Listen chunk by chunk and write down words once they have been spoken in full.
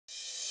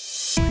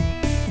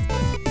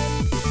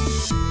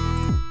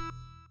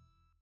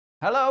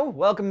Hello,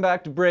 welcome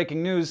back to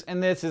Breaking News,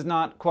 and this is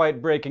not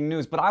quite breaking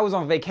news, but I was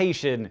on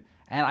vacation,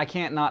 and I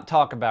can't not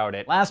talk about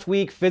it. Last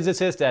week,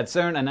 physicists at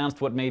CERN announced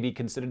what may be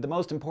considered the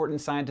most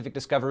important scientific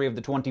discovery of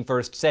the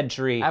 21st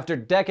century. After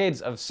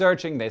decades of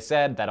searching, they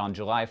said that on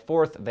July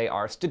 4th, they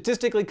are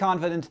statistically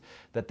confident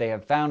that they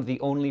have found the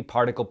only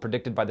particle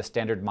predicted by the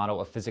standard model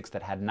of physics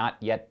that had not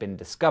yet been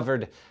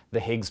discovered, the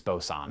Higgs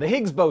boson. The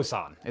Higgs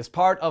boson is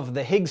part of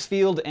the Higgs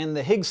field, and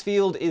the Higgs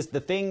field is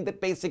the thing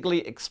that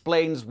basically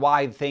explains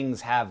why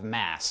things have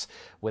mass.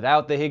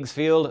 Without the Higgs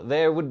field,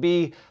 there would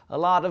be a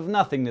lot of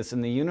nothingness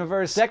in the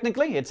universe.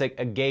 Technically, it's a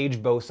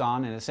gauge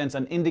boson, in a sense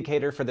an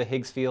indicator for the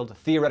Higgs field, a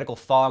theoretical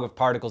fog of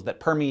particles that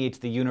permeates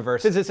the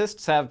universe.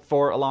 Physicists have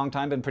for a long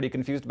time been pretty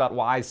confused about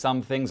why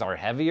some things are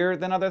heavier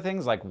than other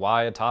things, like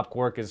why a top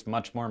quark is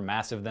much more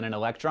massive than an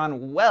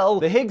electron.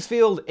 Well, the Higgs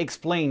field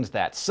explains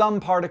that.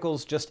 Some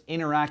particles just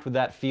interact with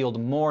that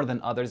field more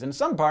than others, and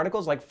some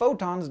particles, like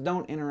photons,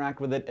 don't interact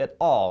with it at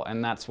all,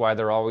 and that's why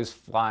they're always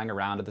flying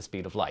around at the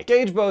speed of light.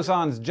 Gauge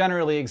bosons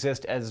generally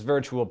exist as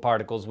virtual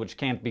particles which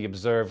can't be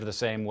observed the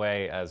same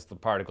way as the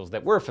particles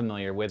that we're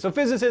familiar with. So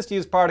physicists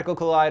use particle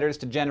colliders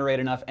to generate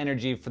enough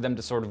energy for them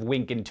to sort of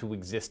wink into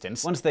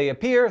existence. Once they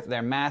appear,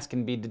 their mass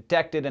can be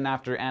detected, and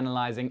after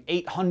analyzing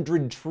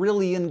 800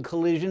 trillion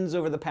collisions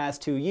over the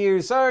past 2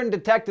 years, CERN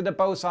detected a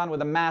boson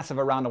with a mass of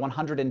around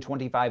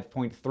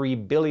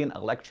 125.3 billion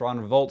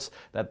electron volts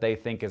that they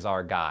think is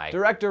our guy.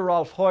 Director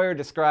Rolf Hoyer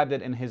described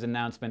it in his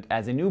announcement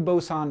as a new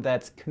boson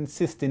that's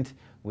consistent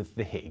with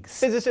the Higgs.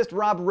 Physicist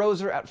Rob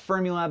Roser at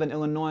Fermilab in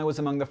Illinois was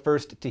among the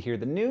first to hear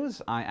the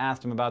news. I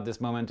asked him about this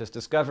momentous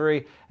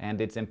discovery and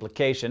its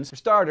implications. For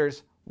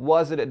starters,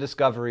 was it a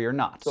discovery or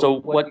not? So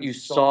what you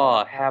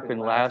saw happen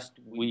last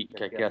week,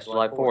 I guess,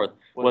 July 4th,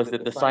 was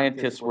that the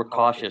scientists were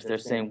cautious. They're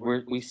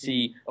saying we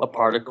see a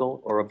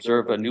particle or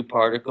observe a new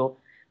particle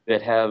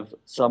that have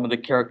some of the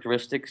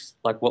characteristics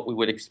like what we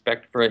would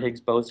expect for a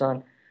Higgs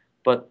boson,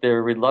 but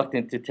they're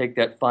reluctant to take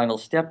that final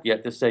step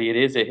yet to say it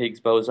is a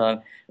Higgs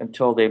boson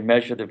until they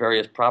measure the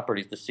various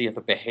properties to see if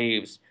it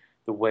behaves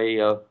the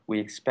way we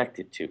expect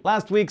it to.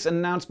 Last week's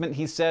announcement,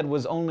 he said,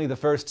 was only the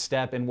first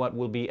step in what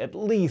will be at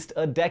least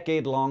a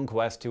decade-long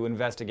quest to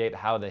investigate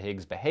how the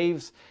Higgs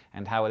behaves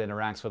and how it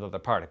interacts with other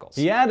particles.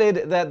 He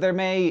added that there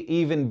may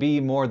even be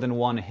more than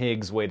one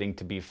Higgs waiting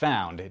to be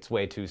found. It's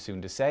way too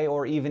soon to say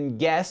or even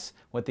guess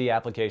what the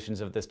applications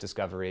of this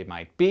discovery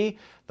might be,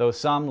 though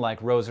some, like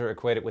Roser,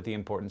 equate it with the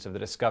importance of the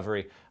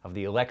discovery of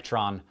the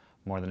electron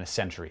more than a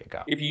century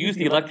ago. If you use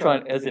the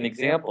electron as an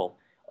example,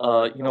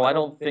 I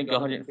don't think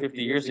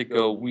 150 years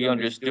ago we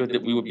understood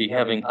that we would be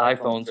having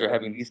iPhones or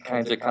having these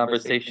kinds of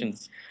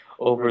conversations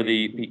over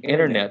the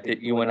internet that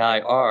you and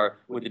I are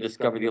with the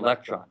discovery of the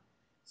electron.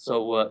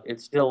 So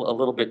it's still a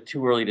little bit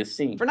too early to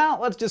see. For now,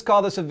 let's just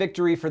call this a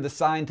victory for the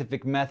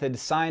scientific method.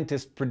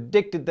 Scientists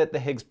predicted that the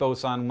Higgs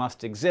boson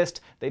must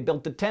exist. They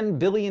built a $10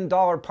 billion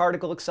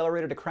particle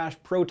accelerator to crash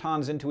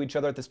protons into each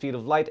other at the speed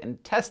of light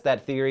and test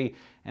that theory,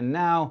 and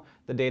now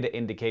the data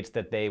indicates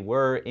that they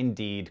were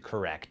indeed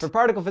correct. For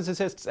particle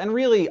physicists, and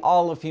really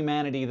all of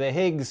humanity, the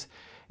Higgs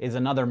is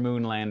another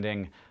moon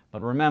landing.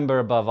 But remember,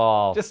 above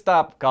all, just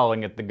stop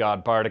calling it the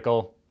God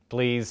particle,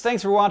 please.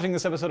 Thanks for watching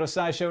this episode of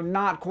SciShow.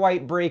 Not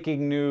quite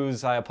breaking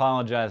news. I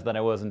apologize that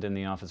I wasn't in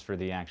the office for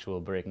the actual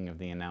breaking of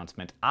the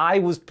announcement. I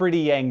was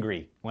pretty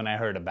angry when I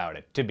heard about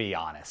it, to be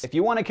honest. If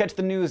you want to catch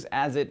the news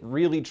as it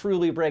really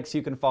truly breaks,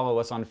 you can follow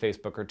us on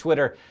Facebook or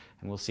Twitter,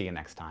 and we'll see you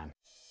next time.